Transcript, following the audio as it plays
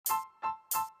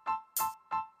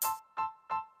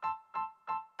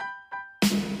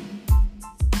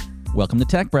Welcome to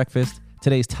Tech Breakfast.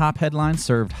 Today's top headlines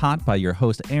served hot by your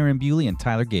host Aaron Bewley and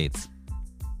Tyler Gates.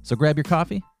 So grab your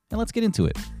coffee and let's get into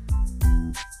it.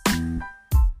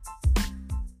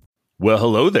 Well,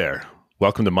 hello there.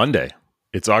 Welcome to Monday.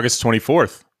 It's August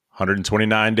 24th,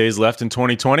 129 days left in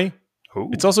 2020. Ooh.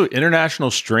 It's also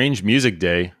International Strange Music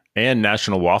Day and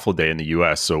National Waffle Day in the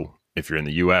U.S. So if you're in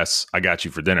the U.S., I got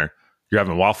you for dinner. You're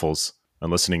having waffles and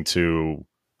listening to,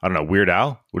 I don't know, Weird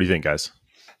Al? What do you think, guys?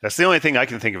 That's the only thing I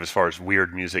can think of as far as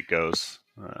weird music goes.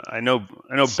 I know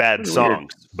bad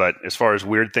songs, but as far as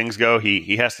weird things go,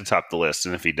 he has to top the list.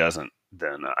 And if he doesn't,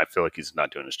 then I feel like he's not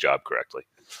doing his job correctly.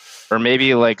 Or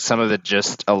maybe like some of the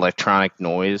just electronic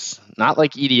noise, not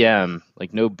like EDM,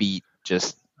 like no beat,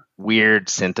 just weird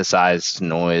synthesized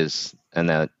noise. And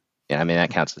that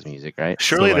counts as music, right?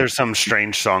 Surely there's some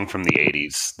strange song from the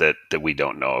 80s that we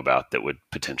don't know about that would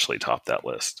potentially top that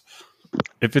list.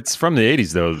 If it's from the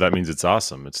 80s, though, that means it's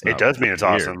awesome. It does mean it's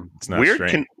weird. awesome. It's not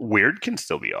weird can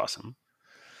still be awesome.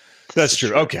 That's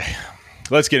true. Okay,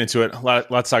 let's get into it. Lots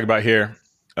to talk about here.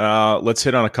 Let's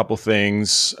hit on a couple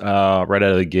things right out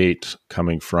of the gate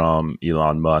coming from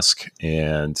Elon Musk.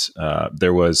 And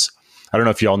there was, I don't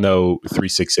know if y'all know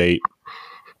 368.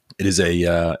 It is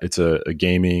it's a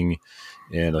gaming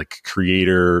and like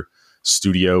creator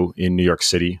studio in New York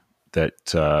City that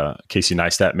Casey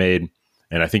Neistat made.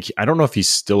 And I don't know if he's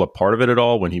still a part of it at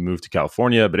all when he moved to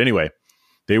California. But anyway,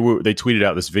 they tweeted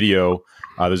out this video.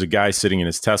 There's a guy sitting in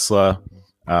his Tesla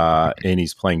and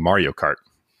he's playing Mario Kart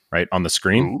right on the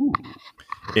screen. Ooh.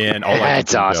 And all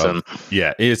that's awesome.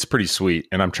 Yeah, it's pretty sweet.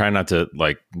 And I'm trying not to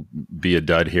like be a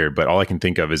dud here, but all I can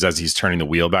think of is as he's turning the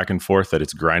wheel back and forth that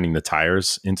it's grinding the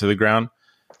tires into the ground.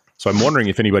 So I'm wondering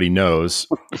if anybody knows,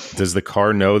 does the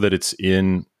car know that it's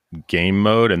in game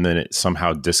mode and then it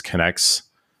somehow disconnects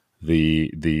the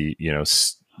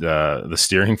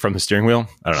steering from the steering wheel?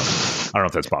 I don't know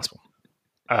if that's possible.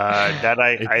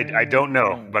 I don't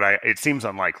know, but it seems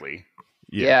unlikely.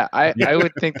 Yeah, I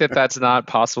would think that that's not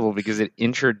possible because it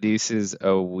introduces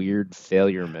a weird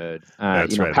failure mode.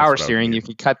 Power steering, you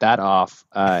can cut that off,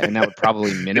 and that would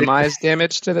probably minimize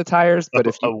damage to the tires. But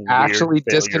if you actually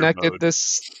disconnected the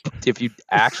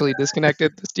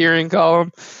steering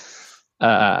column,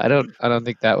 I don't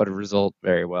think that would result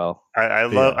very well. I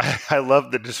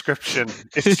love the description.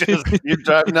 It's just you're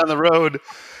driving down the road.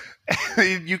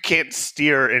 You can't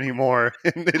steer anymore.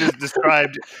 And it is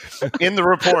described in the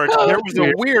report. There was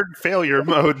a weird failure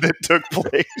mode that took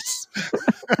place.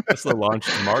 Tesla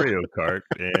launched Mario Kart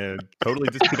and totally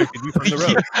disconnected you from the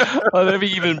road. Oh, that'd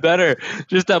be even better.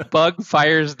 Just a bug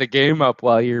fires the game up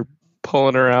while you're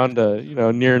pulling around a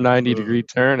near 90-degree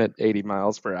turn at 80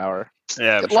 miles per hour.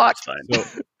 Yeah, good luck.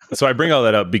 So I bring all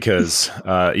that up because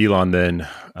Elon then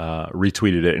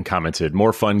retweeted it and commented,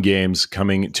 "More fun games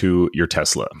coming to your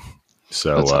Tesla."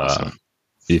 So that's awesome.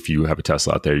 If you have a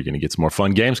Tesla out there, you're going to get some more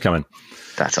fun games coming.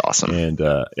 That's awesome. And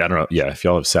I don't know. Yeah, if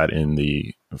y'all have sat in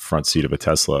the front seat of a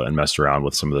Tesla and messed around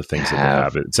with some of the things that they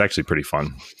have, it's actually pretty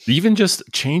fun. Even just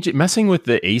messing with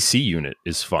the AC unit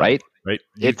is fun. Right?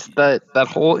 It's that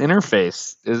whole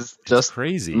interface is just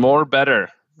crazy. More better.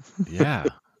 Yeah.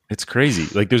 It's crazy.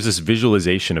 Like there's this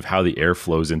visualization of how the air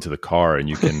flows into the car, and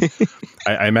you can.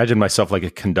 I imagine myself like a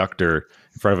conductor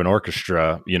in front of an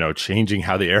orchestra, changing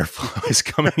how the airflow is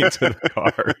coming into the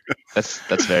car.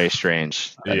 That's very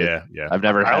strange. Yeah. I've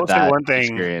never had that one thing,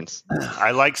 experience.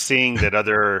 I like seeing that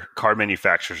other car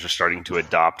manufacturers are starting to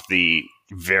adopt the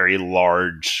very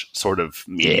large sort of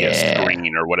media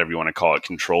screen or whatever you want to call it,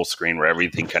 control screen, where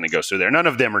everything kind of goes through there. None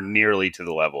of them are nearly to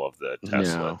the level of the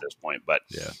Tesla at this point, but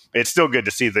it's still good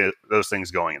to see those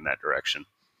things going in that direction.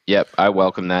 Yep, I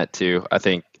welcome that too. I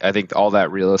think all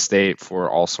that real estate for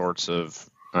all sorts of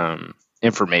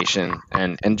information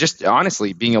and just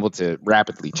honestly being able to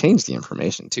rapidly change the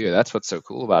information too. That's what's so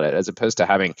cool about it, as opposed to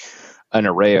having an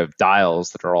array of dials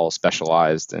that are all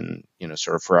specialized and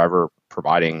sort of forever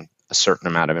providing a certain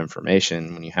amount of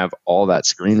information. When you have all that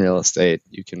screen real estate,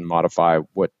 you can modify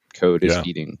what code is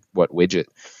feeding what widget,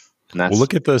 and that's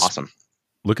awesome.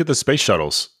 Look at the space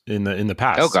shuttles in the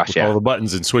past. Oh gosh, all the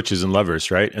buttons and switches and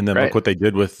levers, right? And then look what they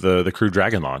did with the Crew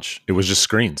Dragon launch. It was just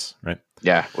screens, right?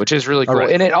 Yeah, which is really cool.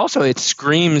 Right. And it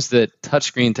screams that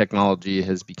touchscreen technology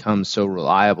has become so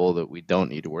reliable that we don't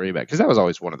need to worry about it. Because that was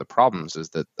always one of the problems, is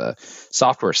that the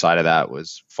software side of that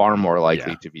was far more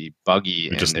likely to be buggy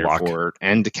and therefore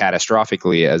end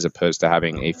catastrophically, as opposed to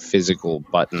having a physical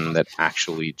button that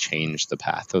actually changed the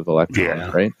path of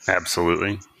electrons, right?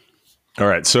 Absolutely. All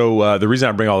right. So the reason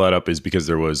I bring all that up is because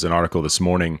there was an article this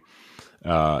morning,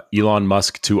 Elon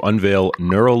Musk to unveil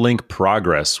Neuralink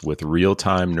progress with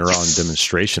real-time neuron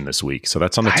demonstration this week. So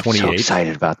that's on the 28th. I'm so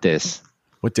excited about this.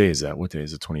 What day is that? What day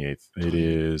is the 28th? It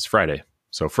is Friday.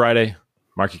 So Friday,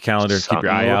 mark your calendar, keep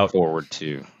your eye Something to look out. forward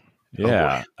to.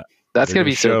 Yeah. That's going to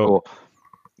be so cool.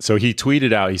 So he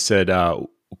tweeted out, he said,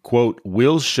 quote,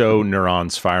 "We'll show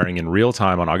neurons firing in real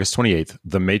time on August 28th.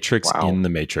 The Matrix in the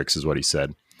Matrix," is what he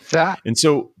said. And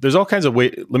so there's all kinds of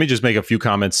ways. Let me just make a few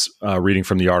comments reading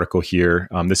from the article here.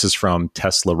 This is from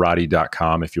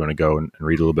teslarati.com if you want to go and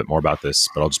read a little bit more about this,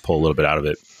 but I'll just pull a little bit out of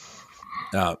it.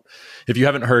 If you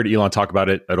haven't heard Elon talk about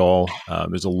it at all,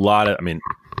 there's a lot of,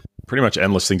 pretty much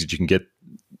endless things that you can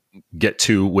get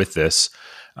to with this.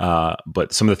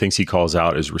 But some of the things he calls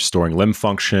out is restoring limb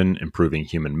function, improving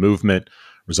human movement,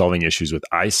 resolving issues with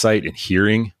eyesight and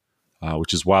hearing,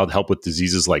 which is wild, help with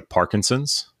diseases like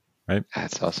Parkinson's. Right.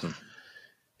 That's awesome.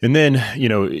 And then,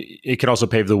 it can also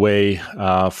pave the way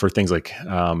for things like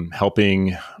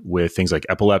helping with things like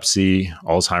epilepsy,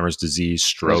 Alzheimer's disease,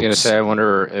 strokes. I was going to say, I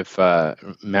wonder if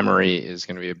memory is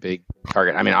going to be a big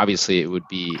target. Obviously, it would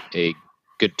be a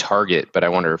good target, but I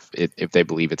wonder if they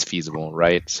believe it's feasible,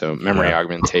 right? So memory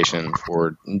augmentation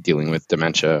for dealing with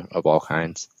dementia of all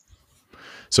kinds.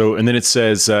 So, and then it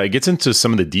says, it gets into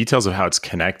some of the details of how it's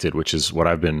connected, which is what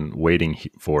I've been waiting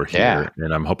for here. Yeah.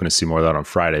 And I'm hoping to see more of that on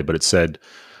Friday. But it said,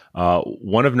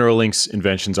 one of Neuralink's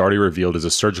inventions already revealed is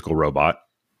a surgical robot.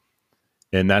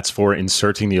 And that's for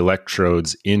inserting the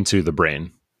electrodes into the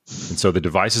brain. And so the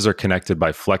devices are connected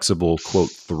by flexible,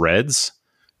 quote, threads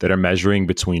that are measuring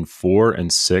between 4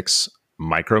 and 6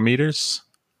 micrometers.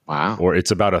 Wow. Or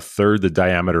it's about a third the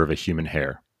diameter of a human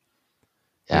hair.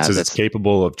 Yeah, it says it's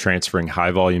capable of transferring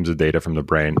high volumes of data from the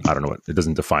brain. I don't know it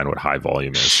doesn't define what high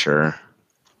volume is. Sure.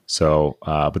 So,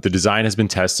 but the design has been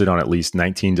tested on at least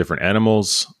 19 different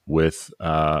animals with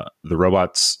the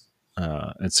robots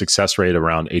and success rate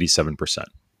around 87%.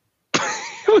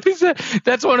 What is that?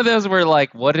 That's one of those where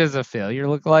what does a failure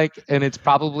look like? And it's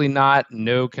probably not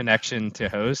no connection to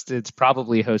host. It's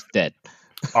probably host dead.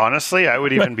 Honestly, I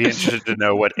would even be interested to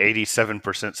know what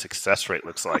 87% success rate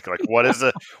looks like. What is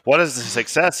the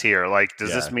success here?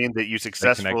 Does this mean that you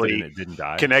successfully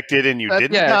connected and you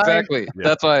didn't die? Exactly.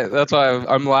 Yeah. That's why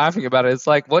I'm laughing about it. It's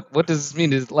what does this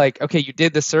mean? Is okay, you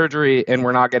did the surgery and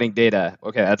we're not getting data.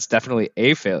 Okay, that's definitely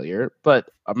a failure. But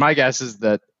my guess is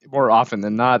that more often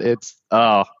than not, it's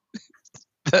the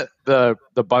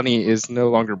bunny is no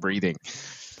longer breathing.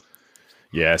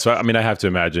 Yeah, so I have to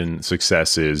imagine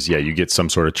success is you get some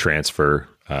sort of transfer,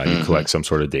 you collect some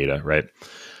sort of data, right?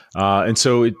 And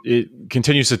so it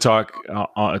continues to talk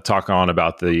on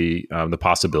about the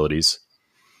possibilities.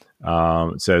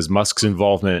 It says Musk's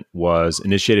involvement was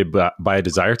initiated by a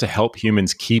desire to help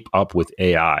humans keep up with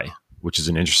AI, which is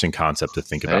an interesting concept to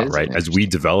think about, right? As we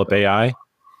develop AI,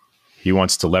 he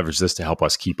wants to leverage this to help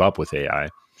us keep up with AI.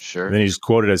 Sure. And then he's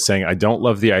quoted as saying, "I don't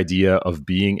love the idea of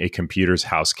being a computer's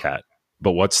house cat.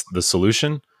 But what's the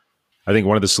solution? I think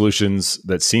one of the solutions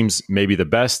that seems maybe the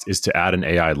best is to add an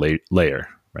AI layer,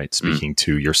 right? Speaking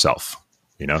to yourself.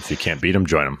 If you can't beat them,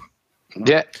 join them."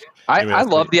 Yeah, I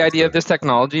love the idea of this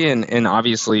technology and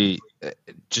obviously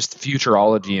just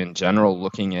futurology in general,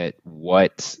 looking at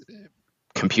what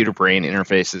computer brain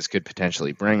interfaces could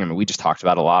potentially bring. We just talked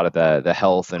about a lot of the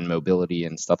health and mobility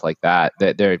and stuff like that.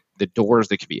 The doors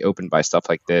that could be opened by stuff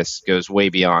like this goes way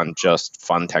beyond just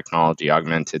fun technology,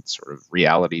 augmented sort of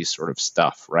reality sort of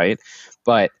stuff, right?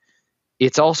 But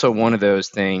it's also one of those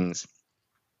things,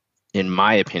 in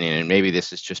my opinion, and maybe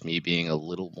this is just me being a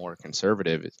little more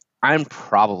conservative, I'm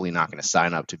probably not going to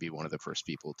sign up to be one of the first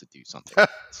people to do something.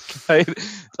 Right?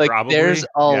 Probably, there's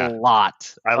a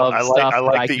lot. I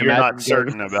like that you're not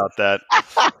certain about that.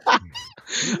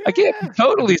 I can't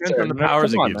totally certain. On the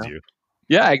powers it gives you.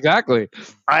 Yeah, exactly.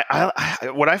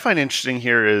 What I find interesting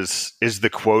here is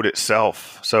the quote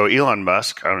itself. So Elon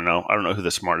Musk, I don't know who the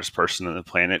smartest person on the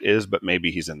planet is, but maybe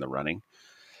he's in the running.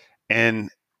 And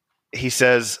he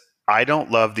says, "I don't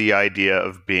love the idea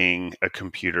of being a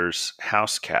computer's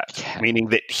house cat," meaning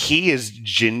that he is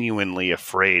genuinely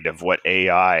afraid of what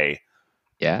AI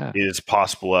is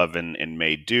possible of and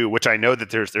may do, which I know that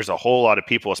there's a whole lot of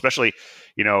people, especially,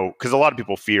 because a lot of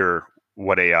people fear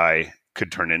what AI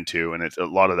could turn into, and a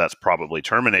lot of that's probably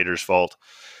Terminator's fault.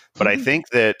 But I think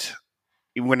that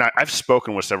when I've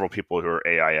spoken with several people who are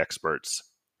AI experts,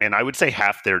 and I would say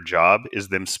half their job is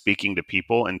them speaking to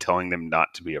people and telling them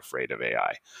not to be afraid of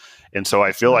AI. And so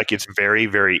I feel like it's very,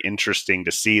 very interesting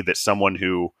to see that someone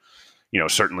who,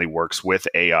 certainly works with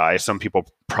AI, some people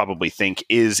probably think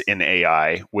is in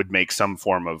AI, would make some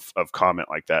form of comment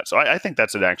like that. So I think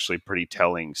that's an actually pretty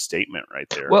telling statement right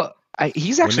there. Well,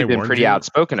 he's actually been pretty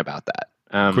outspoken about that.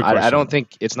 I don't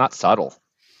think it's not subtle.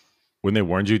 When they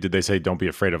warned you, did they say, "Don't be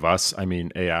afraid of us"? I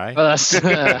mean, AI? Us.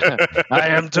 I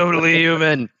am totally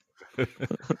human.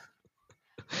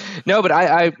 No, but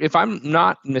I if I'm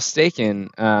not mistaken,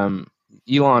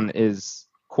 Elon is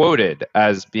quoted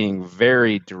as being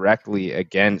very directly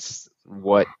against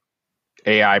what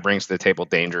AI brings to the table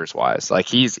dangers wise. Like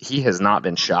he has not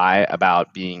been shy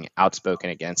about being outspoken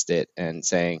against it and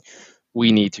saying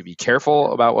we need to be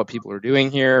careful about what people are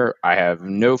doing here. I have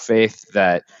no faith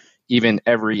that even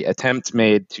every attempt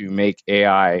made to make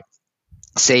AI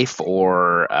safe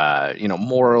or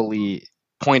morally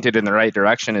pointed in the right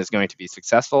direction is going to be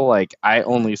successful. Like I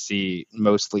only see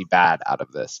mostly bad out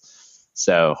of this.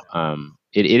 So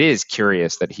it is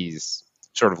curious that he's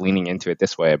sort of leaning into it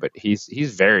this way, but he's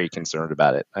very concerned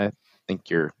about it. I think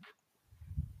you're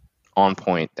on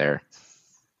point there.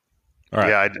 All right.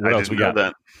 Yeah, I what else didn't we know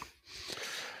got?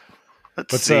 that.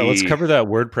 Let's cover that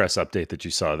WordPress update that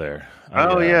you saw there.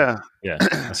 Yeah.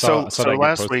 I So saw that get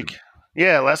last posted. week,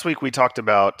 last week we talked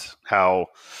about how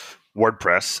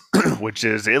WordPress, which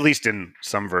is at least in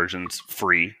some versions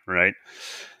free, right?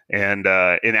 And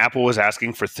Apple was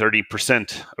asking for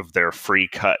 30% of their free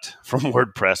cut from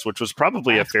WordPress, which was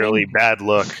probably a fairly bad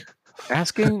look.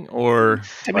 Asking or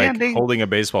Demanding. like holding a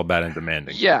baseball bat and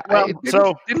demanding? Yeah, Well, it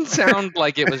so- didn't sound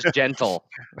like it was gentle.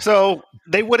 So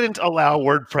they wouldn't allow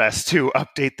WordPress to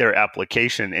update their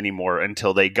application anymore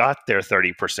until they got their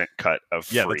 30% cut of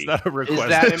free. Yeah, that's not a Is request.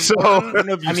 that So- important? I don't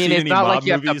know if you've I mean, seen it's any not like mob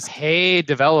you have movies. to pay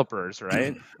developers,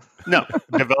 right? No,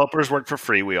 developers work for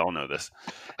free. We all know this.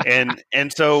 And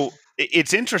so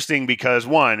it's interesting because,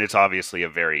 one, it's obviously a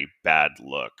very bad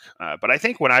look. But I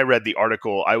think when I read the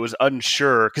article, I was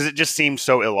unsure because it just seemed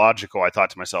so illogical. I thought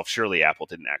to myself, surely Apple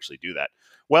didn't actually do that.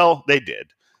 Well, they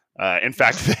did. In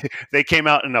fact, they came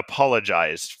out and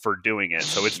apologized for doing it.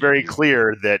 So it's very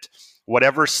clear that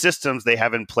whatever systems they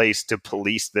have in place to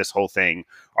police this whole thing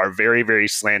are very, very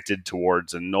slanted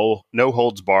towards a no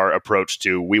holds bar approach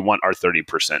to we want our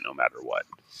 30% no matter what.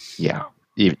 Yeah,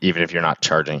 even if you're not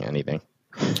charging anything.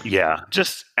 Yeah,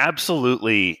 just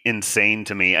absolutely insane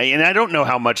to me. And I don't know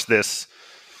how much this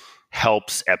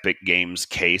helps Epic Games'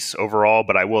 case overall,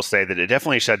 but I will say that it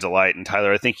definitely sheds a light. And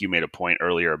Tyler, I think you made a point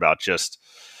earlier about just,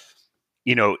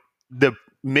 the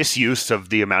misuse of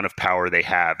the amount of power they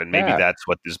have, and maybe that's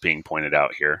what is being pointed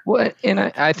out here. Well, and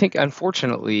I think,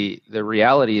 unfortunately, the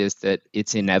reality is that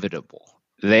it's inevitable.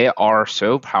 They are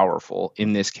so powerful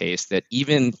in this case that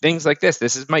even things like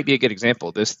this might be a good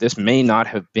example. This may not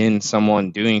have been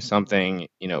someone doing something,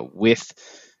 with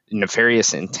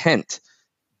nefarious intent,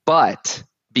 but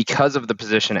because of the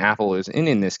position Apple is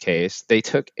in this case, they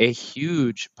took a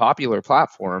huge popular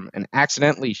platform and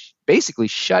accidentally basically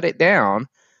shut it down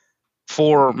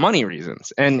for money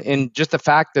reasons. And just the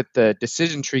fact that the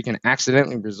decision tree can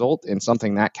accidentally result in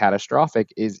something that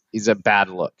catastrophic is a bad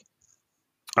look.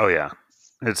 Oh yeah.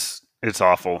 It's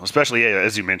awful, especially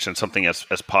as you mentioned, something as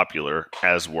popular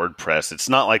as WordPress. It's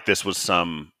not like this was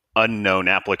some unknown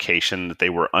application that they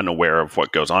were unaware of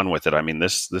what goes on with it. I mean,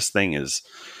 this thing is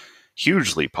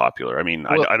hugely popular. I mean,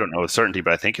 I don't know with certainty,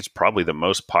 but I think it's probably the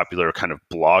most popular kind of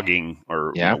blogging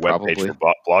or web page for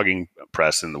blogging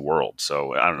press in the world.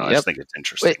 So I don't know. I just think it's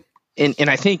interesting.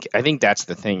 And I think that's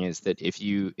the thing is that if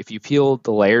you peel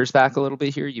the layers back a little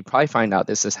bit here, you probably find out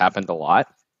this has happened a lot.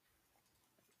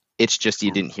 It's just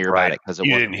you didn't hear about it because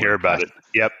you didn't hear about it.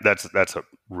 Yep, that's a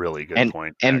really good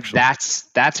point. And actually.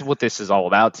 that's what this is all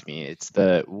about to me. It's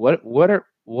the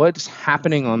what's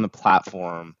happening on the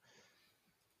platform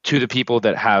to the people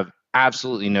that have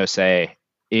absolutely no say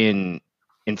in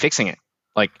fixing it,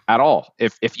 like at all.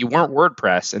 If you weren't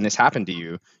WordPress and this happened to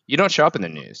you, you don't show up in the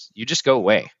news. You just go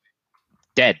away,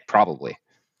 dead probably.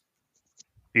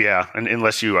 Yeah, and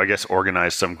unless you, I guess,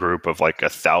 organize some group of like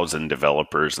 1,000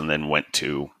 developers and then went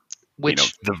to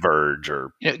The Verge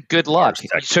or good luck.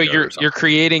 So you're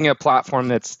creating a platform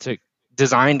that's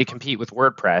designed to compete with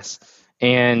WordPress,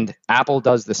 and Apple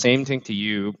does the same thing to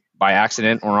you by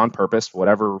accident or on purpose,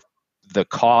 whatever the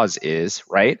cause is,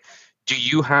 right? Do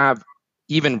you have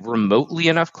even remotely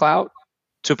enough clout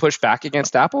to push back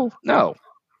against Apple? No,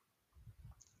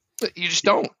 you just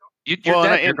don't. You're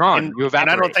dead. You're gone. You evaporate.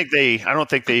 And I don't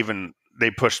think they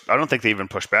even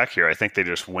push back here. I think they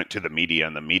just went to the media,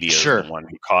 and the media is the one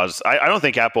who caused. I don't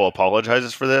think Apple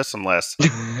apologizes for this unless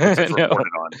it's reported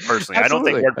on. Personally, I don't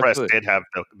think WordPress did have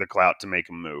the clout to make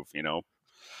them move.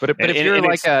 But if you're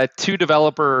like a two dev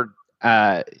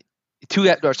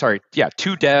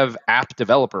app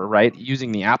developer, right,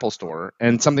 using the Apple Store,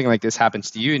 and something like this happens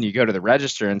to you, and you go to the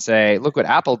register and say, "Look what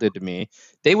Apple did to me,"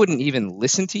 they wouldn't even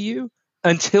listen to you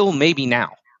until maybe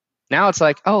now. Now it's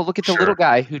like, oh, look at the little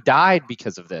guy who died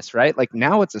because of this, right? Like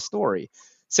now it's a story.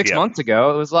 6 months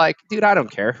ago, it was like, dude, I don't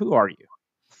care. Who are you?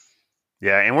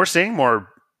 Yeah, and we're seeing more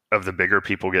of the bigger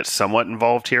people get somewhat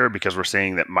involved here, because we're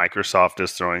seeing that Microsoft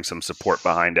is throwing some support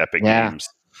behind Epic Games.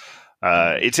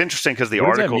 It's interesting because the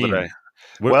article that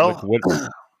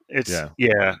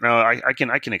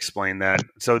I can explain that.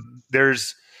 So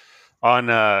there's on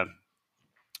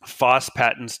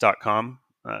FOSSpatents.com.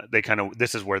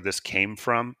 This is where this came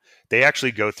from. They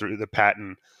actually go through the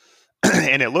patent,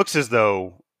 and it looks as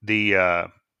though the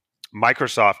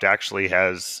Microsoft actually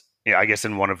has, I guess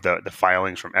in one of the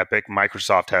filings from Epic,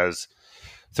 Microsoft has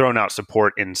thrown out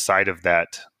support inside of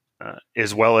that,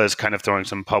 as well as kind of throwing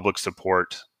some public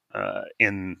support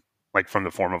in like from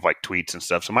the form of like tweets and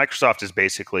stuff. So Microsoft is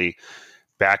basically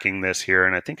backing this here,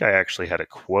 and I think I actually had a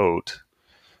quote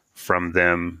from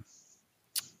them.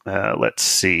 Let's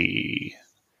see.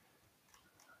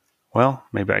 Well,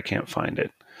 maybe I can't find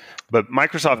it. But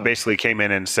Microsoft basically came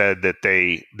in and said that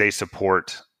they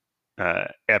support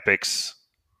Epic's.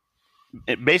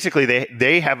 Basically,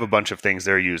 they have a bunch of things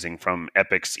they're using from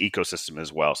Epic's ecosystem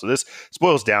as well. So this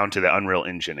boils down to the Unreal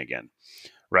Engine again,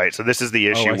 right? So this is the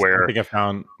issue where I think I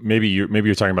found maybe you're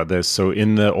talking about this. So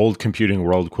in the old computing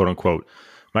world, quote unquote,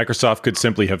 Microsoft could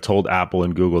simply have told Apple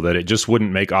and Google that it just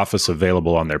wouldn't make Office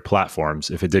available on their platforms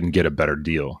if it didn't get a better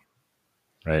deal,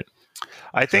 right?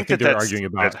 I think they're arguing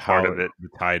about how the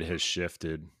tide has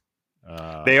shifted.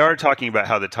 They are talking about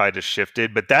how the tide has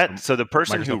shifted, but so the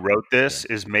person who wrote this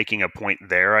is making a point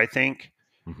there, I think,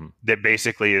 that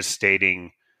basically is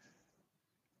stating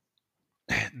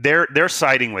they're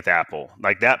siding with Apple.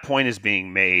 Like that point is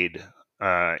being made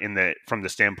from the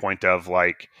standpoint of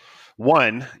like,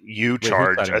 one, you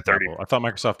charge a 30. I thought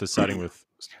Microsoft is siding with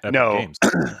Epic Games.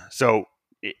 So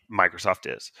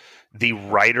Microsoft is. The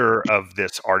writer of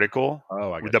this article,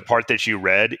 the part that you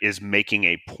read, is making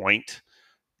a point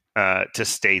to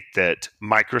state that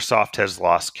Microsoft has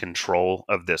lost control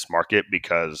of this market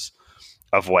because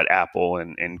of what Apple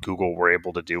and Google were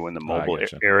able to do in the mobile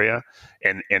area,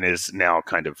 and is now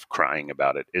kind of crying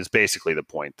about it, is basically the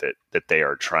point that they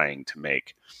are trying to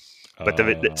make. But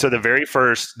the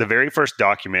very first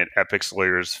document Epic's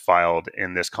lawyers filed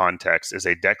in this context is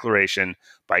a declaration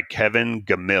by Kevin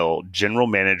Gammill, general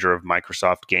manager of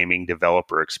Microsoft Gaming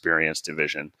Developer Experience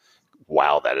Division.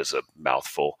 Wow, that is a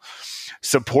mouthful.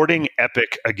 Supporting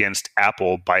Epic against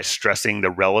Apple by stressing the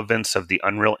relevance of the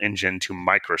Unreal Engine to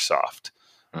Microsoft.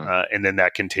 And then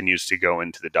that continues to go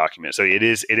into the document. So it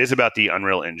is about the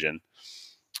Unreal Engine.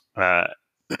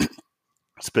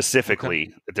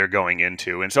 Specifically that they're going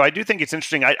into. And so I do think it's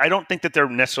interesting. I don't think that they're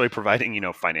necessarily providing,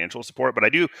 financial support, but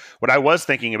what I was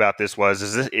thinking about this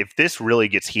if this really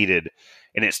gets heated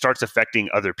and it starts affecting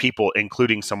other people,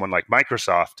 including someone like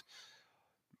Microsoft,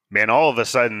 man, all of a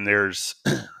sudden there's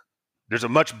a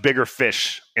much bigger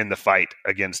fish in the fight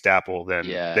against Apple than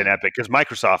Epic, because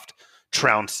Microsoft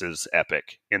trounces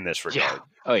Epic in this regard.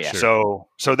 Oh yeah. So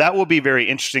that will be very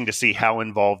interesting to see how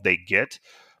involved they get.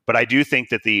 But I do think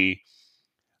that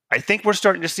I think we're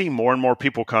starting to see more and more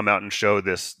people come out and show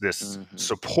this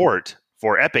support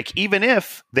for Epic, even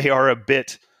if they are a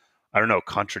bit, I don't know,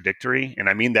 contradictory. And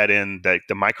I mean that in the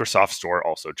Microsoft store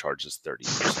also charges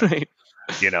 30%. Right.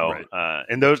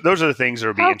 And those are the things that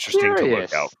will be interesting to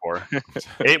look out for.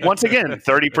 Once again,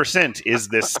 30% is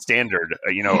this standard,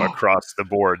 across the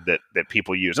board that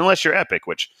people use, unless you're Epic,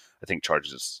 which I think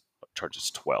charges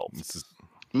 12.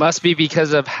 Must be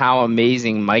because of how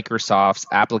amazing Microsoft's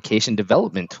application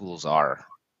development tools are.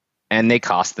 And they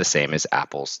cost the same as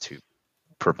Apple's to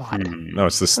provide. No,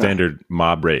 it's the standard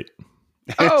mob rate.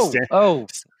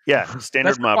 Yeah,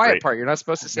 standard mob rate. Quiet part. You're not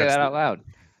supposed to say that out loud.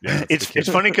 Yeah, it's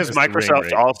funny because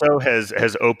Microsoft also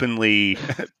has openly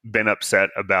been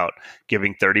upset about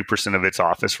giving 30% of its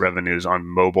Office revenues on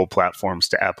mobile platforms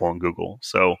to Apple and Google.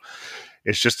 So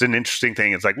it's just an interesting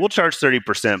thing. It's like, we'll charge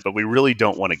 30%, but we really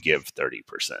don't want to give 30%.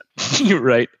 You're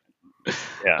right.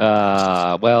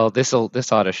 Yeah. Well, this ought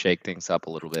to shake things up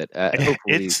a little bit. Hopefully,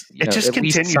 it just at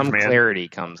continues, least some man. clarity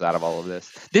comes out of all of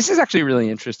this. This is actually a really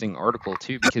interesting article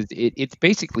too, because it's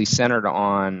basically centered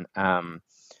on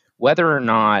whether or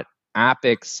not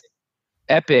Epic's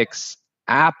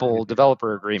Apple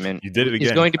developer agreement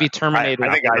is going to be terminated.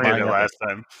 I think I did it last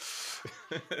time.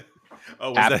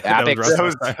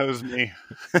 That was me.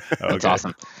 That's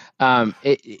awesome.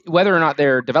 Whether or not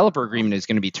their developer agreement is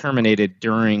going to be terminated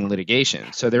during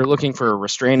litigation. So they're looking for a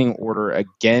restraining order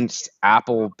against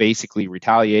Apple, basically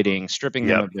retaliating, stripping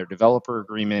them of their developer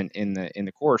agreement in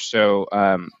the course. So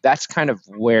that's kind of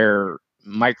where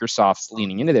Microsoft's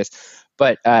leaning into this.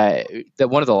 But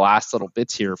one of the last little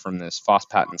bits here from this FOSS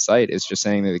patent site is just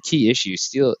saying that the key issue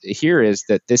still here is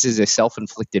that this is a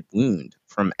self-inflicted wound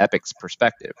from Epic's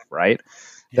perspective, right?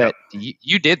 that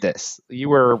you did this. You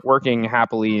were working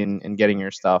happily and getting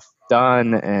your stuff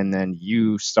done, and then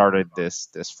you started this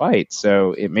fight.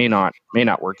 So it may not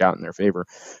work out in their favor,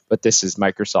 but this is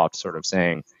Microsoft sort of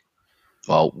saying,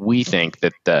 well, we think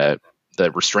that the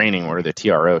restraining order, the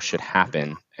TRO, should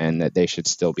happen, and that they should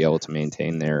still be able to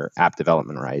maintain their app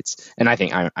development rights. And I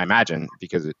think, I imagine,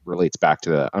 because it relates back to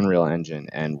the Unreal Engine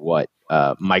and what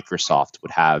Microsoft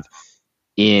would have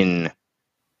in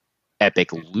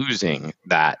Epic losing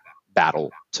that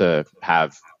battle to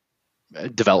have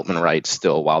development rights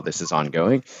still while this is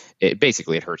ongoing,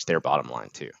 it hurts their bottom line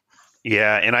too.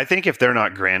 Yeah, and I think if they're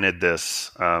not granted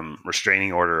this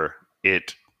restraining order,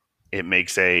 it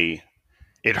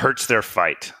hurts their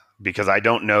fight, because I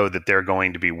don't know that they're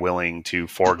going to be willing to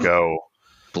forego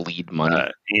bleed money.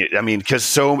 I mean, because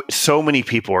so many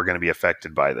people are going to be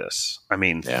affected by this. I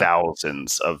mean,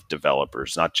 thousands of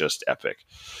developers, not just Epic,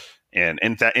 and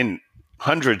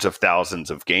hundreds of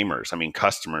thousands of gamers. I mean,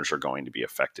 customers are going to be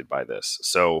affected by this.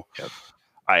 So,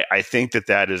 I think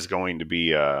that is going to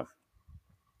be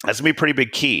that's going to be a pretty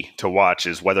big key to watch,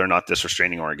 is whether or not this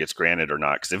restraining order gets granted or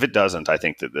not. Because if it doesn't, I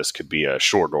think that this could be a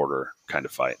short order kind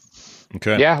of fight.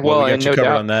 Okay. Yeah. Well, we got and you no covered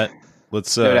doubt on that.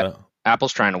 Let's.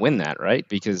 Apple's trying to win that, right?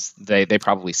 Because they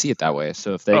probably see it that way.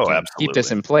 So if they can keep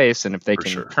this in place, and if they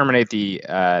can terminate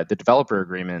the developer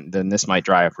agreement, then this might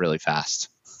dry up really fast.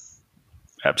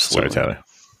 Absolutely. Sorry, Tyler.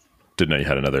 Didn't know you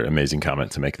had another amazing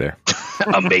comment to make there.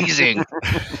 Amazing.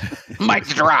 Mic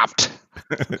dropped.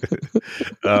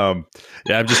 I'm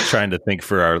just trying to think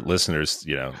for our listeners,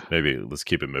 maybe let's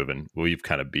keep it moving. Well, you've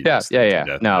kind of beat us to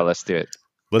death. No, let's do it.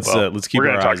 Let's keep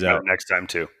our eyes out next time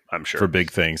too, I'm sure, for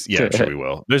big things. Yeah, I'm sure we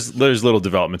will. There's little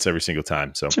developments every single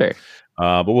time. So sure.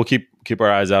 But we'll keep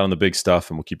our eyes out on the big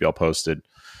stuff, and we'll keep y'all posted.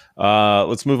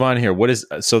 Let's move on here.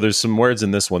 So there's some words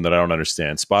in this one that I don't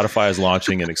understand. Spotify is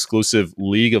launching an exclusive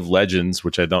League of Legends,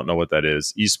 which I don't know what that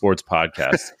is, esports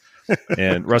podcast.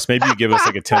 And Russ, maybe you give us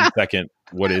like a 10-second,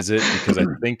 what is it? Because I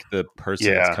think the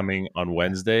person that's coming on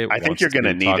Wednesday, I think you're going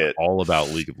to need it all about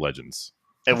League of Legends.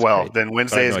 Then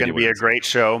Wednesday is going to be a great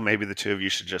show. Maybe the two of you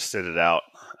should just sit it out.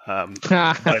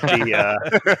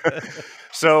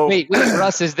 So wait,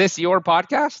 Russ, is this your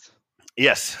podcast?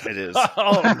 Yes, it is.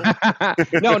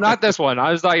 No, not this one.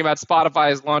 I was talking about Spotify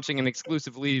is launching an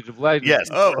exclusive League of Legends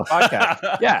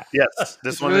podcast. Yeah. Yes.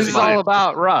 This is all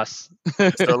about Russ.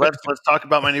 So let's talk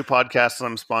about my new podcast that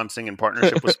I'm sponsoring in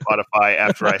partnership with Spotify,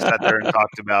 after I sat there and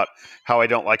talked about how I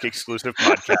don't like exclusive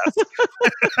podcasts.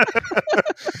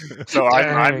 So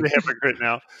I'm the hypocrite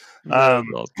now.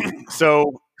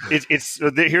 So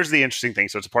here's the interesting thing.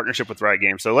 So it's a partnership with Riot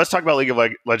Games. So let's talk about League of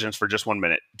Legends for just 1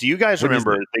 minute. Do you guys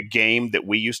remember the game that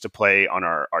we used to play on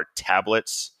our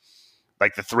tablets?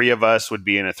 Like the three of us would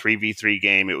be in a 3v3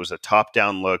 game. It was a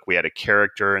top-down look. We had a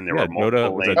character, and there were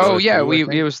multiple lanes. Oh yeah,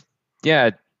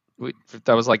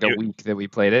 that was like a week that we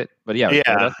played it. But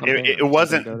it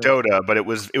wasn't Dota, but it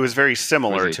was very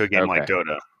similar to a game like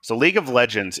Dota. So League of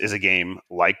Legends is a game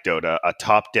like Dota, a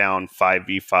top-down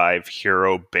 5v5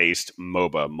 hero-based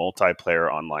MOBA,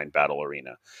 multiplayer online battle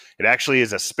arena. It actually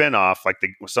is a spin-off, like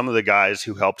some of the guys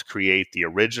who helped create the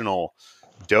original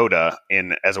Dota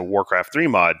as a Warcraft 3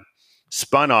 mod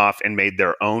spun off and made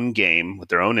their own game with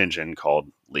their own engine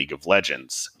called League of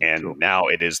Legends. And now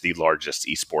it is the largest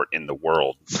esport in the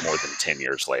world more than 10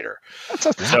 years later. I was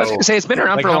going to say, it's been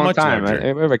around for a long time. I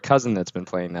have a cousin that's been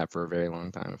playing that for a very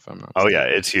long time, if I'm not mistaken. Yeah,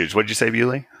 it's huge. What did you say,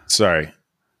 Bewley? Sorry.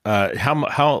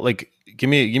 How like, give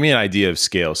me an idea of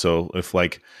scale. So if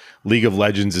like League of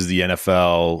Legends is the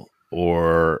NFL,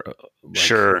 or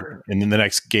sure, and then the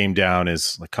next game down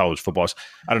is like college football.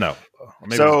 I don't know.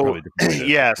 So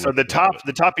the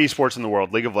top esports in the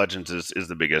world, League of Legends is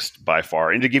the biggest by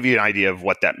far. And to give you an idea of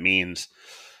what that means,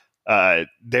 the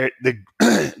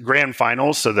grand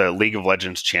finals, so the League of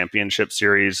Legends Championship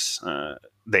Series,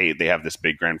 they have this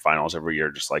big grand finals every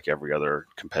year, just like every other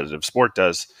competitive sport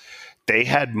does. They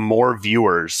had more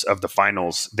viewers of the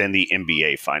finals than the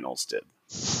NBA finals did.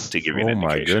 To give you an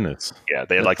indication. My goodness. Yeah,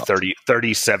 they had like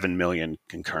 37 million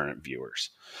concurrent viewers.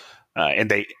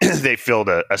 And they filled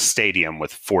a stadium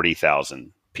with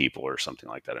 40,000 people or something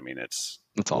like that. I mean, it's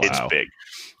big.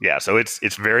 Yeah, so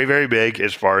it's very, very big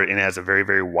and it has a very,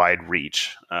 very wide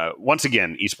reach. Once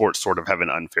again, esports sort of have an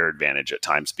unfair advantage at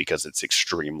times because it's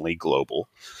extremely global.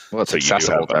 Well, it's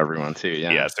accessible to everyone too.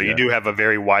 Yeah. So you do have a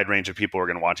very wide range of people who are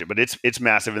going to watch it, but it's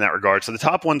massive in that regard. So the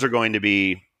top ones are going to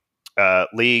be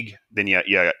League, then you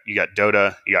got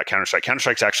Dota, you got Counter-Strike.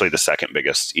 Counter-Strike's actually the second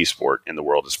biggest esport in the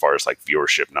world as far as like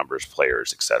viewership numbers,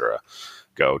 players, etc.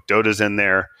 go. Dota's in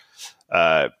there.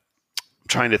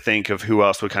 Trying to think of who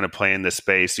else would kind of play in this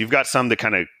space. You've got some that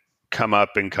kind of come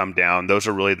up and come down. Those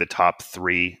are really the top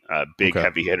three big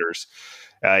heavy hitters.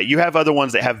 You have other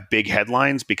ones that have big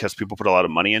headlines because people put a lot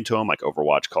of money into them, like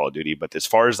Overwatch, Call of Duty. But as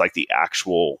far as like the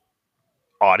actual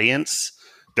audience,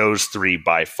 those three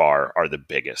by far are the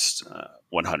biggest,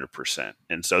 100%.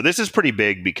 And so this is pretty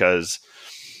big because,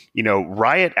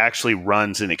 Riot actually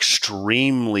runs an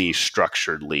extremely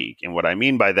structured league. And what I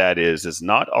mean by that is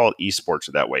not all esports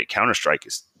are that way. Counter-Strike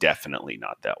is definitely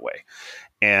not that way.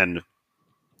 And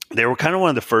they were kind of one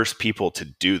of the first people to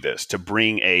do this, to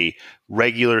bring a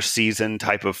regular season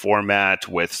type of format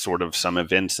with sort of some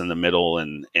events in the middle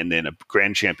and then a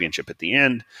grand championship at the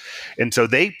end. And so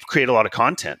they create a lot of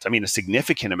content. I mean, a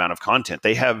significant amount of content.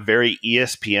 They have very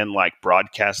ESPN-like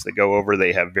broadcasts that go over.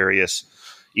 They have various,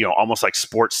 almost like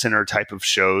Sports Center type of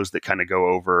shows that kind of go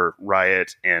over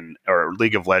Riot or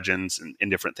League of Legends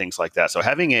and different things like that. So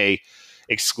having a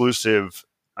exclusive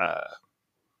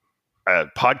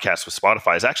podcast with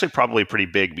Spotify is actually probably pretty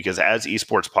big because as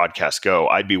esports podcasts go,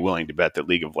 I'd be willing to bet that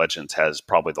League of Legends has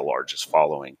probably the largest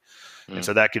following. And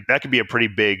so that could be a pretty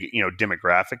big,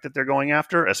 demographic that they're going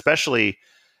after, especially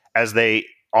as they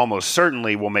almost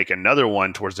certainly will make another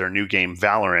one towards their new game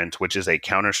Valorant, which is a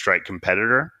Counter-Strike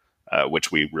competitor,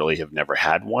 which we really have never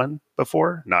had one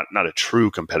before, not a true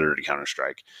competitor to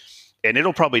Counter-Strike. And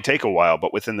it'll probably take a while,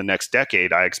 but within the next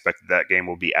decade, I expect that game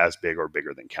will be as big or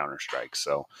bigger than Counter-Strike.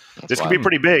 So this could be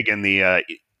pretty big in the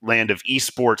land of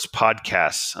esports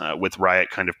podcasts with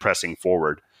Riot kind of pressing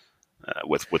forward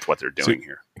with what they're doing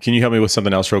here. Can you help me with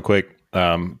something else real quick?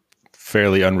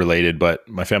 Fairly unrelated, but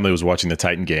my family was watching the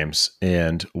Titan games,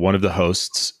 and one of the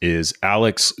hosts is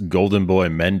Alex Golden Boy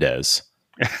Mendez.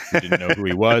 Didn't know who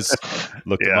he was.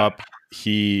 Looked him up.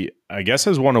 He, I guess,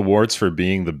 has won awards for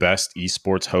being the best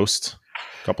esports host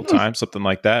a couple times, something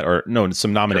like that. Or no,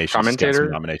 some nominations. Commentator?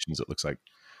 Some nominations, it looks like.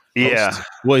 Yeah. Host.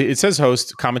 Well, it says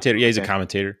host, commentator. Yeah, he's a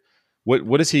commentator.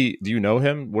 What is he? Do you know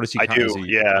him? What is he? I do.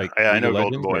 I know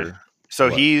Golden Boy. So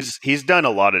he's done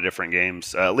a lot of different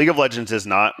games. League of Legends is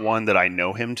not one that I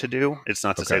know him to do. It's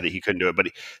not to say that he couldn't do it, but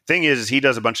thing is he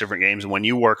does a bunch of different games. And when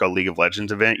you work a League of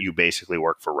Legends event, you basically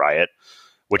work for Riot,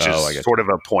 which is sort of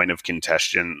a point of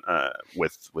contention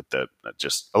with the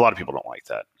just a lot of people don't like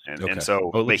that. And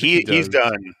so but he's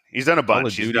done a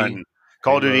bunch. He's done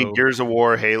Call of Duty, Gears of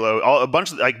War, Halo, a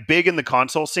bunch of like big in the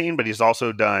console scene, but he's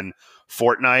also done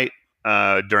Fortnite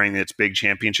during its big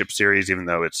championship series, even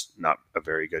though it's not a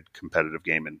very good competitive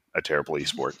game and a terrible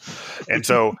esport. And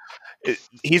so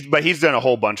he's done a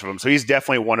whole bunch of them. So he's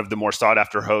definitely one of the more sought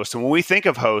after hosts. And when we think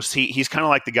of hosts, he's kind of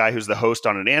like the guy who's the host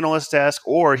on an analyst desk,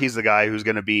 or he's the guy who's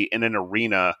going to be in an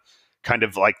arena, kind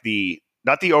of like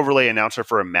not the overlay announcer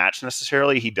for a match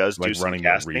necessarily. He does like do some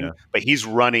casting, but he's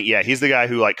running. Yeah. He's the guy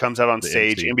who like comes out on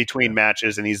stage MC, in between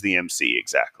matches, and he's the MC.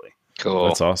 Exactly. Cool.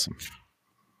 That's awesome.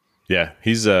 Yeah.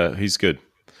 He's good.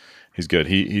 He's good.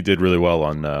 He did really well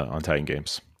on Titan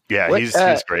Games. Yeah, he's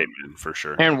great, man, for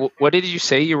sure. And what did you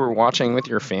say you were watching with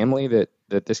your family that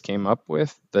this came up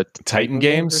with? The Titan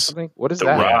Games? Or something? What is The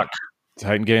that? Rock.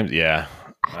 Titan Games? Yeah.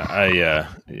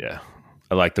 I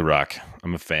like The Rock.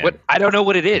 I'm a fan. What? I don't know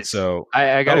what it is. So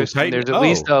I got to assume there's at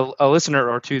least a listener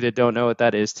or two that don't know what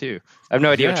that is too. I have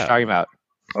no idea what you're talking about.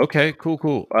 Okay,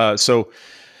 cool.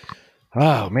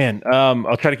 Oh man,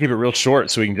 I'll try to keep it real short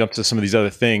so we can jump to some of these other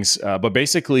things. But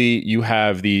basically, you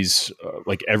have these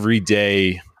like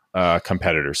everyday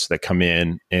competitors that come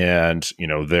in, and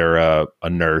they're a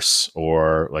nurse,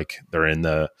 or like they're in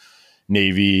the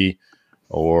Navy,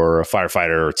 or a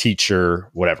firefighter, or a teacher,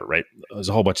 whatever. Right? There's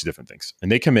a whole bunch of different things,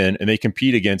 and they come in and they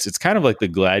compete against. It's kind of like the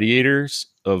gladiators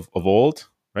of old,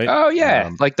 right? Oh yeah,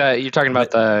 like you're talking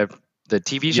about the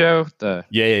TV show.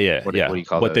 Yeah. What do you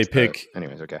call what those? they pick?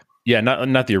 Anyways, okay. Yeah,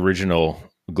 not the original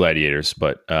Gladiators,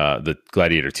 but the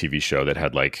Gladiator TV show that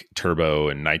had like Turbo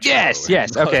and Nitro. Yes.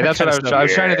 Okay, that's what I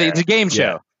was trying to think. It's a game show.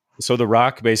 Yeah. So The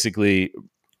Rock basically,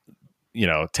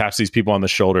 taps these people on the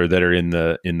shoulder that are in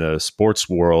the sports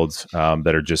world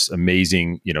that are just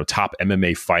amazing. Top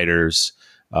MMA fighters,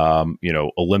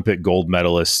 Olympic gold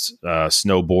medalists,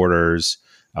 snowboarders,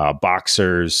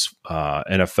 boxers,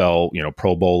 NFL,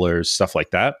 Pro Bowlers, stuff like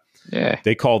that. Yeah.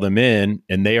 They call them in,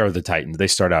 and they are the Titans. They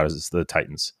start out as the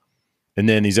Titans. And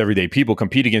then these everyday people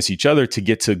compete against each other to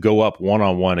get to go up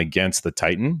one-on-one against the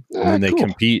Titan. And then they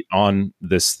compete on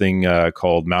this thing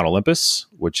called Mount Olympus,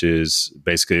 which is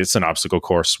basically, it's an obstacle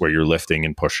course where you're lifting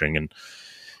and pushing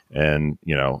and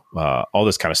all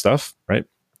this kind of stuff, right?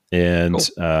 And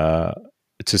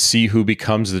to see who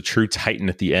becomes the true Titan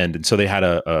at the end. And so they had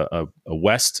a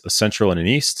West, a Central, and an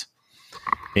East.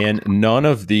 And none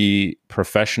of the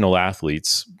professional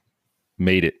athletes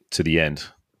made it to the end.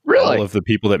 Really? All of the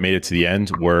people that made it to the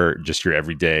end were just your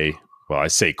everyday well, I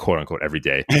say quote unquote every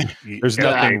day. There's Yeah,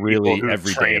 nothing people really who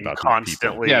every day train about these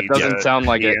constantly. Yeah, it doesn't to sound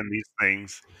like be it. in these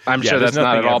things. I'm Yeah, sure there's that's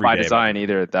not nothing at all every by day design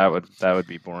either. That would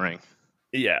be boring.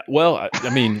 Yeah, well, I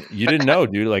mean, you didn't know,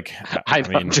 dude. Like, I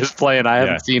mean, I'm just playing. I yeah.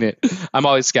 haven't seen it. I'm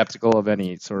always skeptical of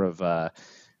any sort of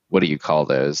what do you call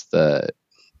those? The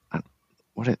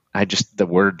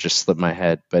word just slipped my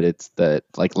head, but it's the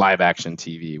like live action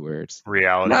TV where it's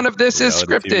Reality. none of this is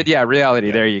Reality scripted. TV. Yeah, reality.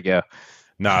 Yeah. There you go.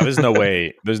 Nah, there's no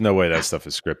way. There's no way that stuff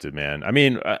is scripted, man. I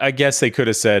mean, I guess they could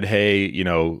have said, "Hey,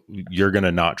 you're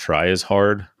gonna not try as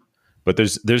hard," but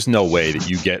there's no way that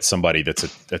you get somebody that's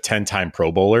a 10-time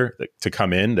Pro Bowler to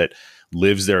come in that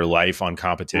lives their life on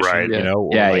competition, Right. or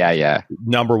Yeah, like yeah.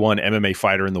 number one MMA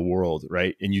fighter in the world,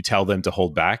 right? And you tell them to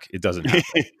hold back, it doesn't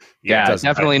happen. Yeah, doesn't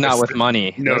definitely happen. not with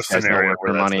money. No Those guys don't scenario work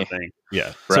where for that's money. the thing.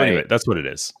 Yeah. So Right. anyway, that's what it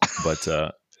is.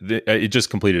 But it just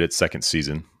completed its second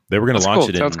season. They were going to That's launch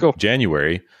cool. it Sounds in cool.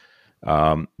 January,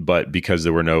 but because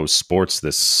there were no sports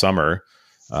this summer,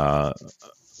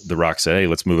 The Rock said, "Hey,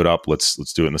 let's move it up. Let's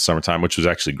do it in the summertime," which was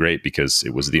actually great because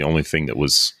it was the only thing that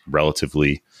was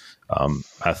relatively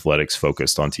athletics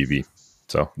focused on TV.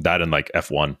 So that and like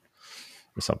F1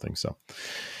 or something. So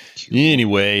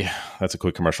anyway, that's a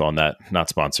quick commercial on that. Not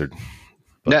sponsored,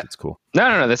 but Yeah. it's cool.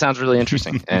 No. That sounds really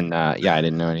interesting. And yeah, I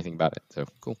didn't know anything about it. So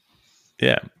cool.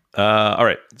 Yeah. All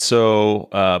right. So,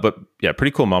 but yeah,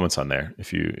 pretty cool moments on there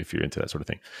if you're into that sort of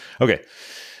thing. Okay.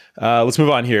 Let's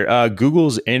move on here.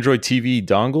 Google's Android TV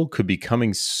dongle could be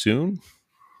coming soon.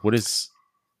 What is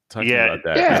talking about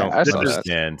that? Yeah, I I don't saw that.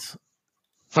 understand.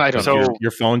 I don't So- know.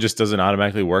 Your phone just doesn't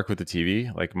automatically work with the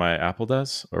TV like my Apple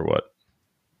does, or what?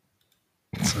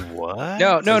 What?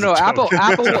 No. Apple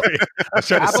I was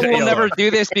trying to Apple say will yellow. never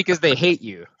do this because they hate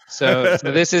you. So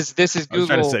this is I was trying to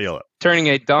Google say yellow. turning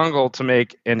a dongle to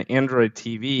make an Android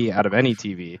TV out of any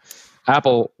TV.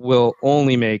 Apple will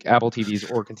only make Apple TVs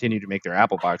or continue to make their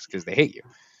Apple box because they hate you.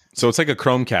 So it's like a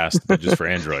Chromecast, but just for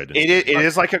Android. It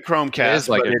is like a Chromecast. It is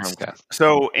like but a it's- Chromecast.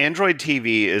 So Android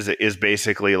TV is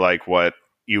basically like what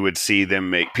you would see them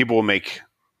make. People will make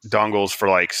dongles for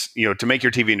like, to make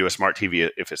your TV into a smart TV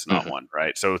if it's not Mhm. one,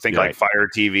 right? So think Right. like Fire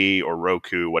TV or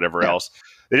Roku, whatever Yeah. else.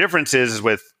 The difference is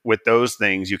with those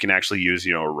things, you can actually use,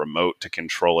 a remote to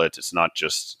control it. It's not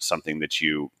just something that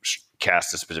you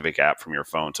cast a specific app from your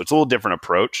phone. So it's a little different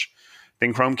approach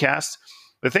than Chromecast.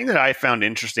 The thing that I found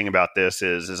interesting about this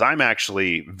is I'm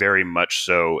actually very much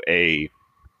so a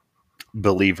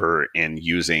believer in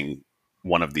using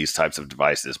one of these types of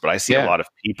devices, but I see a Yeah. lot of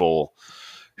people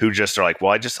who just are like,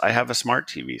 well, I have a smart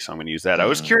TV, so I'm going to use that. I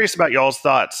was curious about y'all's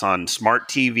thoughts on smart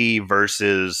TV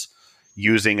versus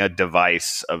using a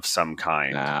device of some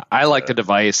kind. Nah, I like the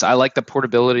device. I like the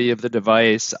portability of the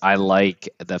device. I like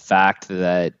the fact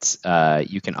that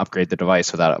you can upgrade the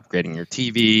device without upgrading your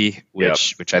TV,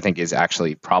 which I think is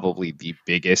actually probably the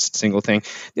biggest single thing.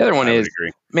 The other one I would is,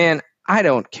 agree. man, I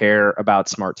don't care about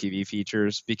smart TV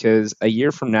features because a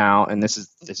year from now, and this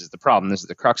is the problem, this is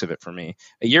the crux of it for me.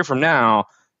 A year from now,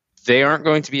 they aren't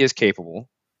going to be as capable,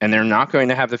 and they're not going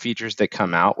to have the features that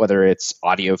come out, whether it's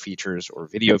audio features or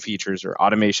video features or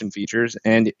automation features.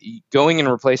 And going and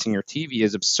replacing your TV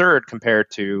is absurd compared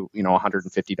to a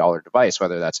 $150 device,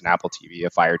 whether that's an Apple TV,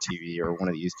 a Fire TV, or one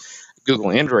of these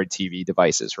Google Android TV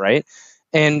devices, right?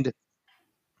 And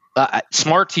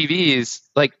smart TVs,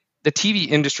 like the TV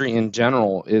industry in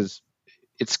general,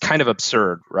 it's kind of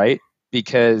absurd, right?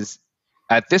 Because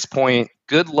at this point,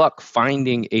 good luck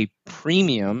finding a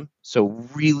premium, so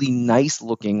really nice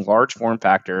looking, large form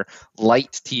factor,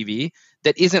 light TV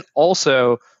that isn't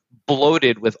also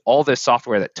bloated with all this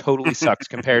software that totally sucks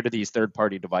compared to these third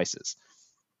party devices.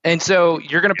 And so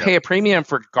you're going to pay a premium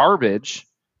for garbage,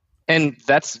 and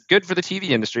that's good for the TV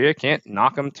industry. I can't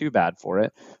knock them too bad for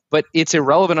it, but it's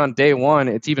irrelevant on day one.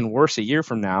 It's even worse a year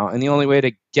from now. And the only way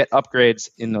to get upgrades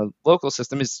in the local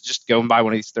system is to just go and buy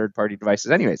one of these third-party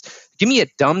devices anyways. Give me a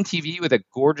dumb TV with a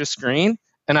gorgeous screen,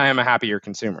 and I am a happier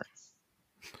consumer.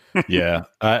 Yeah.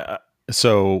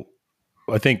 So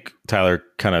I think Tyler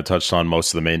kind of touched on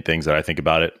most of the main things that I think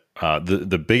about it.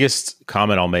 The biggest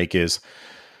comment I'll make is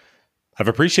I've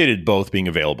appreciated both being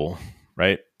available,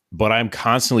 right? But I'm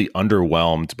constantly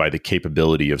underwhelmed by the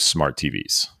capability of smart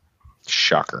TVs.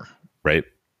 Shocker. Right.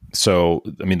 So,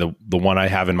 I mean, the one I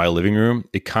have in my living room,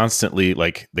 it constantly,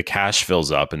 like, the cache fills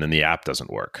up and then the app doesn't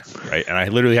work. Right. And I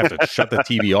literally have to shut the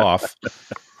TV off,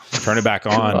 turn it back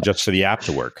on just for the app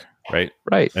to work. Right.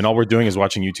 Right. And all we're doing is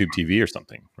watching YouTube TV or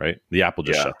something. Right. The app will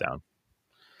just shut down.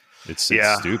 It's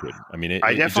stupid. I mean,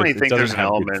 I definitely think there's an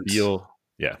element.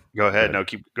 Yeah. Go ahead. No,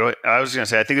 go ahead. I was going to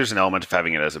say, I think there's an element of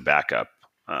having it as a backup.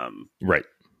 Right.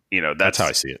 That's how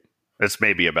I see it. That's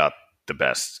maybe about the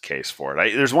best case for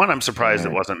it. There's one I'm surprised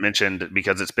it wasn't mentioned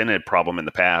because it's been a problem in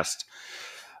the past.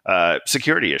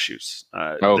 Security issues.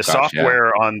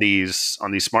 Software on these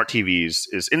smart TVs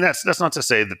is, and that's not to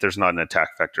say that there's not an attack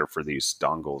vector for these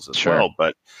dongles as well,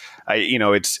 but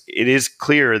it is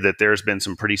clear that there's been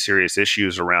some pretty serious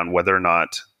issues around whether or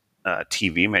not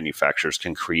TV manufacturers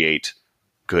can create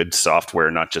good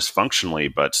software, not just functionally,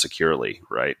 but securely,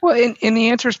 right? Well, and the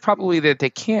answer is probably that they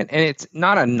can't, and it's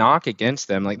not a knock against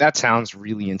them. Like, that sounds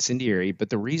really incendiary, but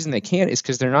the reason they can't is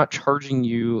because they're not charging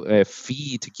you a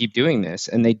fee to keep doing this,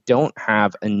 and they don't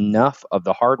have enough of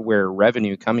the hardware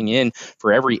revenue coming in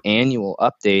for every annual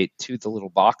update to the little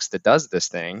box that does this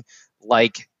thing,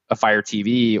 like a Fire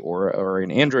TV or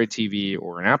an Android TV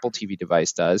or an Apple TV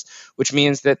device does, which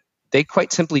means that they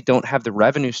quite simply don't have the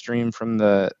revenue stream from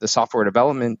the software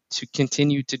development to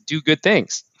continue to do good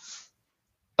things.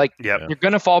 Like, you're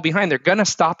going to fall behind. They're going to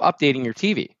stop updating your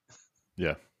TV.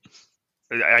 Yeah.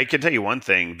 I can tell you one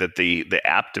thing, that the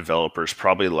app developers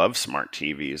probably love smart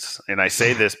TVs. And I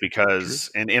say this because,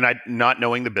 and I not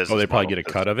knowing the business. Oh, they probably get a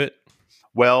cut of it?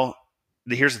 Well,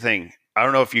 here's the thing. I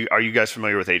don't know if are you guys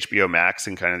familiar with HBO Max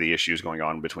and kind of the issues going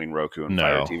on between Roku and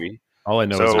Fire TV? All I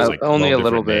know is there's like only a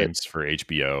little bit names for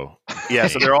HBO. Yeah,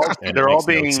 so they're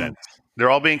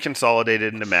all being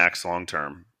consolidated into Max long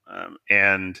term,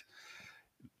 and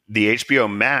the HBO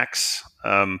Max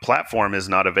platform is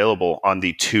not available on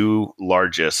the two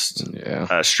largest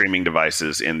streaming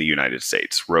devices in the United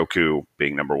States. Roku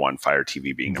being number one, Fire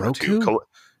TV being number two.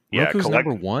 Roku's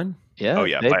number one. Yeah. Oh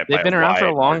yeah. They've been around for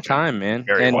a long time, man.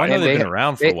 And I know they've been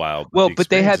around for a while. But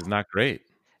they had is not great.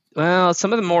 Well,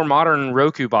 some of the more modern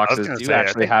Roku boxes do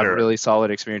actually have really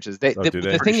solid experiences. The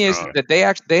thing is that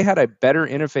they had a better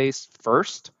interface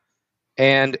first,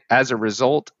 and as a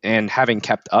result, and having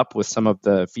kept up with some of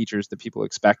the features that people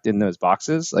expect in those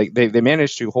boxes, like they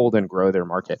managed to hold and grow their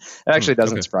market. It actually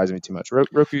doesn't surprise me too much.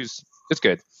 Roku's it's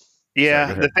good.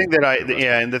 Yeah,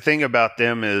 the thing about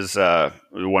them is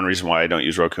one reason why I don't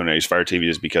use Roku and I use Fire TV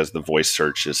is because the voice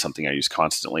search is something I use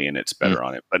constantly and it's better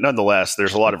on it. But nonetheless,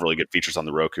 there's a lot of really good features on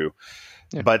the Roku.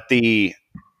 Yeah. But the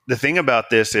thing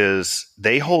about this is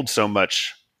they hold so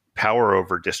much power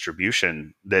over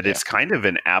distribution that it's kind of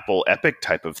an Apple Epic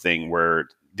type of thing where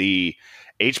the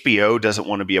HBO doesn't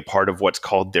want to be a part of what's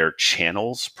called their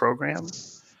channels program,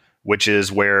 which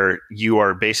is where you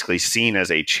are basically seen as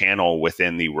a channel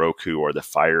within the Roku or the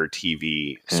Fire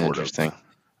TV sort of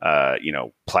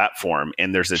platform.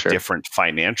 And there's a different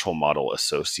financial model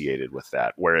associated with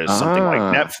that. Whereas something like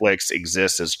Netflix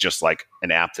exists as just like an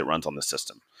app that runs on the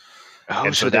system. Oh,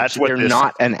 and so that's what they're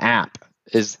not an app.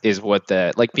 Is what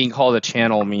the like being called a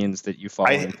channel means that you fall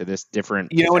into this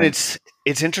different. And it's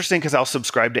interesting because I'll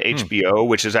subscribe to HBO,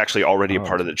 which is actually already a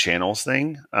part of the channels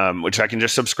thing, which I can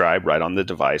just subscribe right on the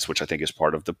device, which I think is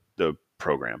part of the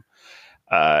program.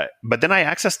 But then I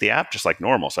access the app just like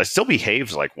normal, so it still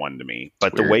behaves like one to me.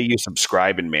 But the way you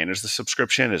subscribe and manage the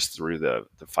subscription is through the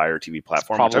Fire TV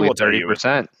platform. It's probably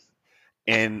 30%.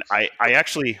 And I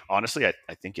actually, honestly, I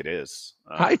think it is.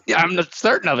 I'm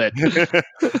certain of it.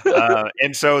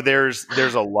 And so there's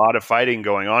a lot of fighting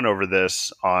going on over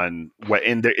this and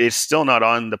it's still not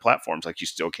on the platforms. Like you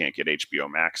still can't get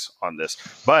HBO Max on this.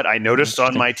 But I noticed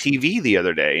on my TV the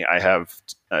other day, I have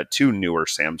two newer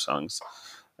Samsungs,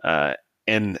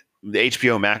 and the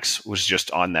HBO Max was just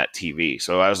on that TV.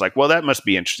 So I was like, well, that must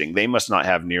be interesting. They must not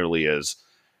have nearly as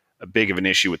big of an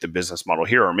issue with the business model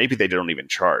here, or maybe they don't even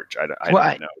charge. I don't know.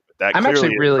 But that I'm clearly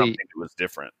actually really something that was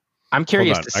different. I'm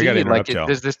curious to see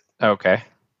does this okay.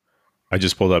 I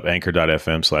just pulled up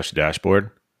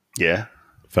anchor.fm/dashboard. Yeah.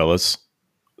 Fellas,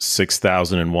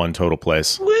 6,001 total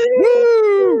plays.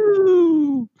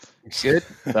 Woo! Good.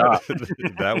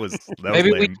 that was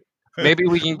lame. Maybe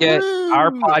we can get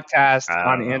our podcast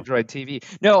on Android TV.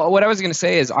 No, what I was going to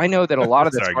say is I know that a lot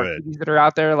of the smart TVs that are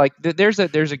out there, like there's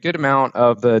a good amount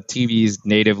of the TVs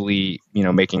natively,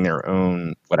 making their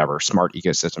own whatever smart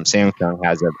ecosystem. Samsung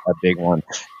has a big one.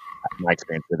 My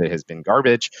experience with it has been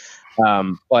garbage,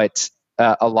 but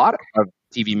a lot of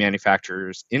TV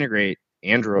manufacturers integrate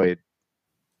Android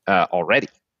already.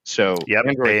 So they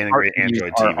integrate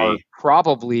Android TV. Are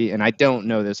probably, and I don't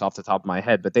know this off the top of my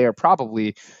head, but they are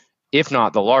probably, if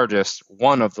not the largest,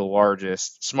 one of the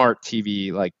largest smart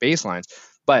TV like baselines.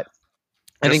 But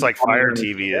I think like Fire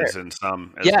TV is in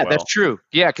some as well. That's true.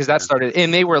 Yeah, because that started,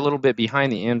 and they were a little bit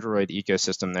behind the Android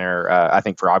ecosystem there. I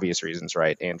think for obvious reasons,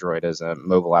 right? Android as a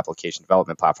mobile application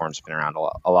development platform has been around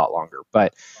a lot longer.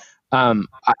 But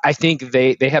I think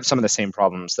they have some of the same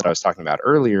problems that I was talking about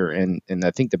earlier, and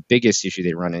I think the biggest issue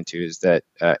they run into is that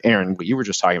Aaron, what you were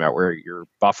just talking about, where your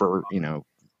buffer,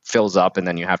 fills up and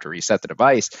then you have to reset the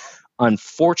device.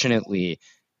 Unfortunately,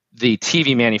 the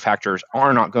TV manufacturers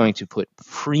are not going to put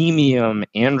premium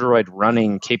Android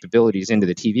running capabilities into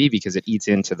the TV because it eats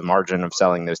into the margin of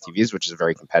selling those TVs, which is a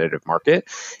very competitive market.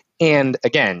 And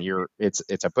again, it's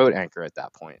a boat anchor at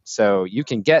that point. So you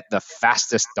can get the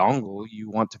fastest dongle you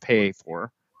want to pay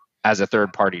for as a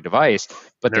third-party device,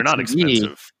 but they're not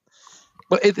expensive.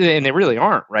 And they really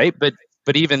aren't, right? But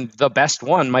even the best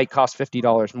one might cost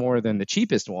 $50 more than the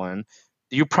cheapest one.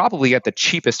 You probably get the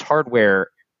cheapest hardware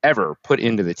ever put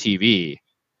into the TV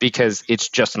because it's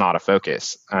just not a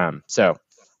focus. So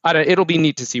it'll be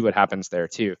neat to see what happens there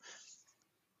too.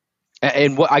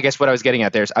 And what I was getting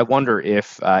at there is I wonder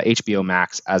if HBO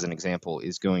Max, as an example,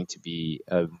 is going to be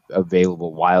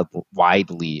available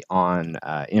widely on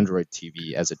Android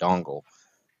TV as a dongle.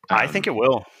 I think it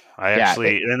will.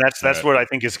 And that's what I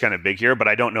think is kind of big here. But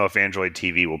I don't know if Android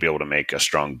TV will be able to make a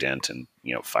strong dent in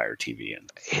Fire TV. And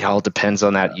it all depends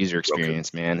on that user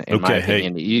experience, man. In my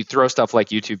opinion, you throw stuff like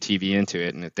YouTube TV into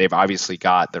it, and if they've obviously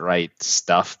got the right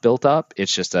stuff built up,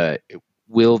 it's just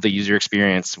will the user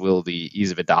experience, will the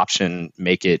ease of adoption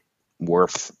make it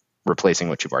worth replacing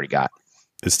what you've already got?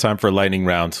 It's time for a lightning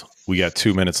round. We got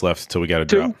 2 minutes left until we got to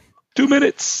drop. 2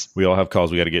 minutes. We all have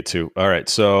calls we got to get to. All right.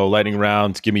 So lightning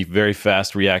round. Give me very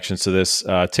fast reactions to this.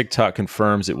 TikTok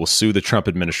confirms it will sue the Trump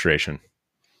administration.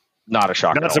 Not a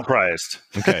shock. Not surprised.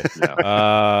 Okay.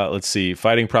 Let's see.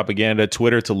 Fighting propaganda.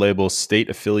 Twitter to label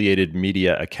state-affiliated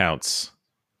media accounts.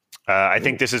 I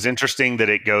think this is interesting that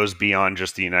it goes beyond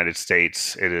just the United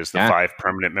States. It is the 5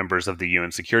 permanent members of the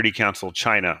UN Security Council: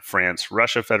 China, France,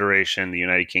 Russia Federation, the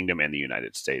United Kingdom, and the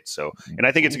United States. So, and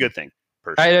I think it's a good thing.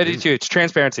 I do too. It's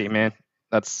transparency, man.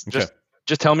 That's just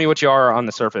tell me what you are on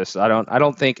the surface. I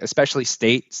don't think, especially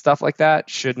state stuff like that,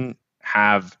 shouldn't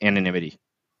have anonymity.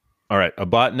 All right. A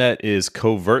botnet is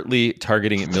covertly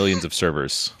targeting millions of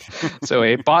servers. So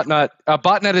a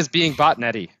botnet is being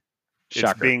botnetty.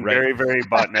 Shocker. It's being very, very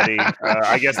botnetty.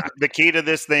 I guess the key to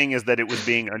this thing is that it was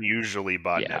being unusually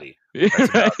botnetty. Yeah.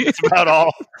 That's about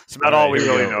all. It's about all we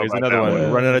really know. Here's another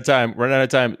one. Run out of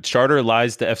time. Charter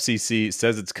lies to FCC,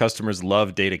 says its customers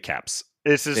love data caps.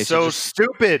 This is so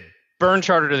stupid. Burn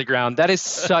Charter to the ground. That is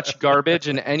such garbage,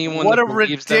 and anyone what that a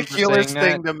ridiculous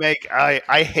thing to make.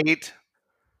 I hate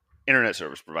internet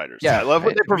service providers. Yeah, I love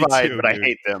what they provide, but I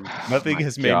hate them. Nothing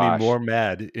has made me more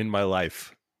mad in my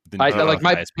life.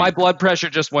 My blood pressure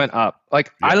just went up. I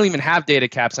don't even have data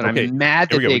caps, and I'm mad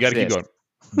that they exist. Keep going.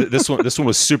 This one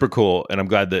was super cool, and I'm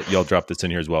glad that y'all dropped this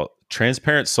in here as well.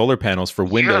 Transparent solar panels for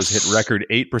Windows hit record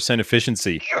 8%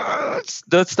 efficiency. Yes.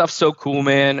 That stuff's so cool,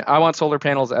 man. I want solar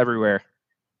panels everywhere.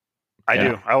 I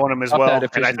do. I want them as well.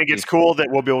 And I think it's cool that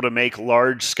we'll be able to make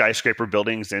large skyscraper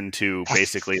buildings into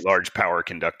basically large power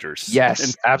conductors.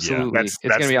 Yes, absolutely. It's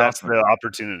going to be awesome. That's the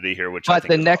opportunity here. But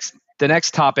the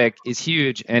next topic is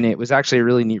huge, and it was actually a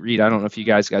really neat read. I don't know if you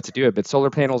guys got to do it, but solar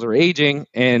panels are aging,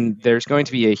 and there's going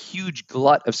to be a huge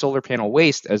glut of solar panel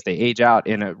waste as they age out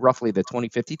in roughly the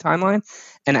 2050 timeline.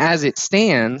 And as it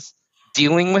stands,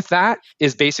 dealing with that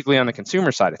is basically on the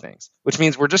consumer side of things, which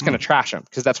means we're just going to trash them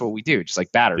because that's what we do, just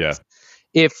like batteries.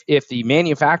 Yeah. If the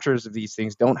manufacturers of these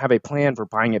things don't have a plan for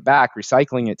buying it back,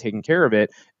 recycling it, taking care of it,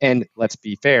 and let's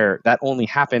be fair, that only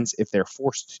happens if they're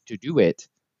forced to do it,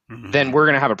 then we're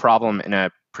going to have a problem in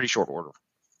a pretty short order.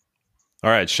 All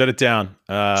right, shut it down.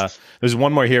 There's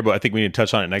one more here, but I think we need to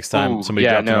touch on it next time. Somebody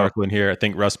dropped an article in here. I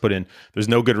think Russ put in, there's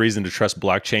no good reason to trust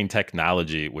blockchain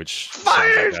technology, which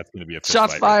fired. That's going to be a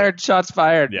shots fired. Shots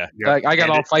fired. Yeah. I got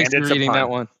all feisty reading that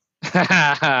one.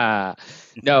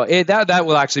 No, that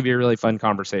will actually be a really fun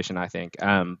conversation, I think.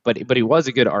 But it was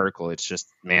a good article. It's just,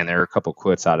 man, there are a couple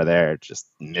quotes out of there, just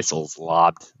missiles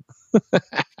lobbed.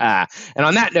 And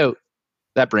on that note,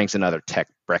 that brings another Tech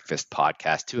Breakfast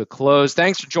podcast to a close.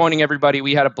 Thanks for joining, everybody.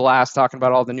 We had a blast talking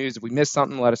about all the news. If we missed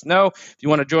something, let us know. If you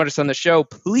want to join us on the show,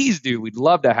 please do. We'd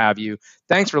love to have you.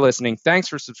 Thanks for listening. Thanks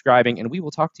for subscribing, and we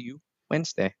will talk to you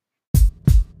Wednesday.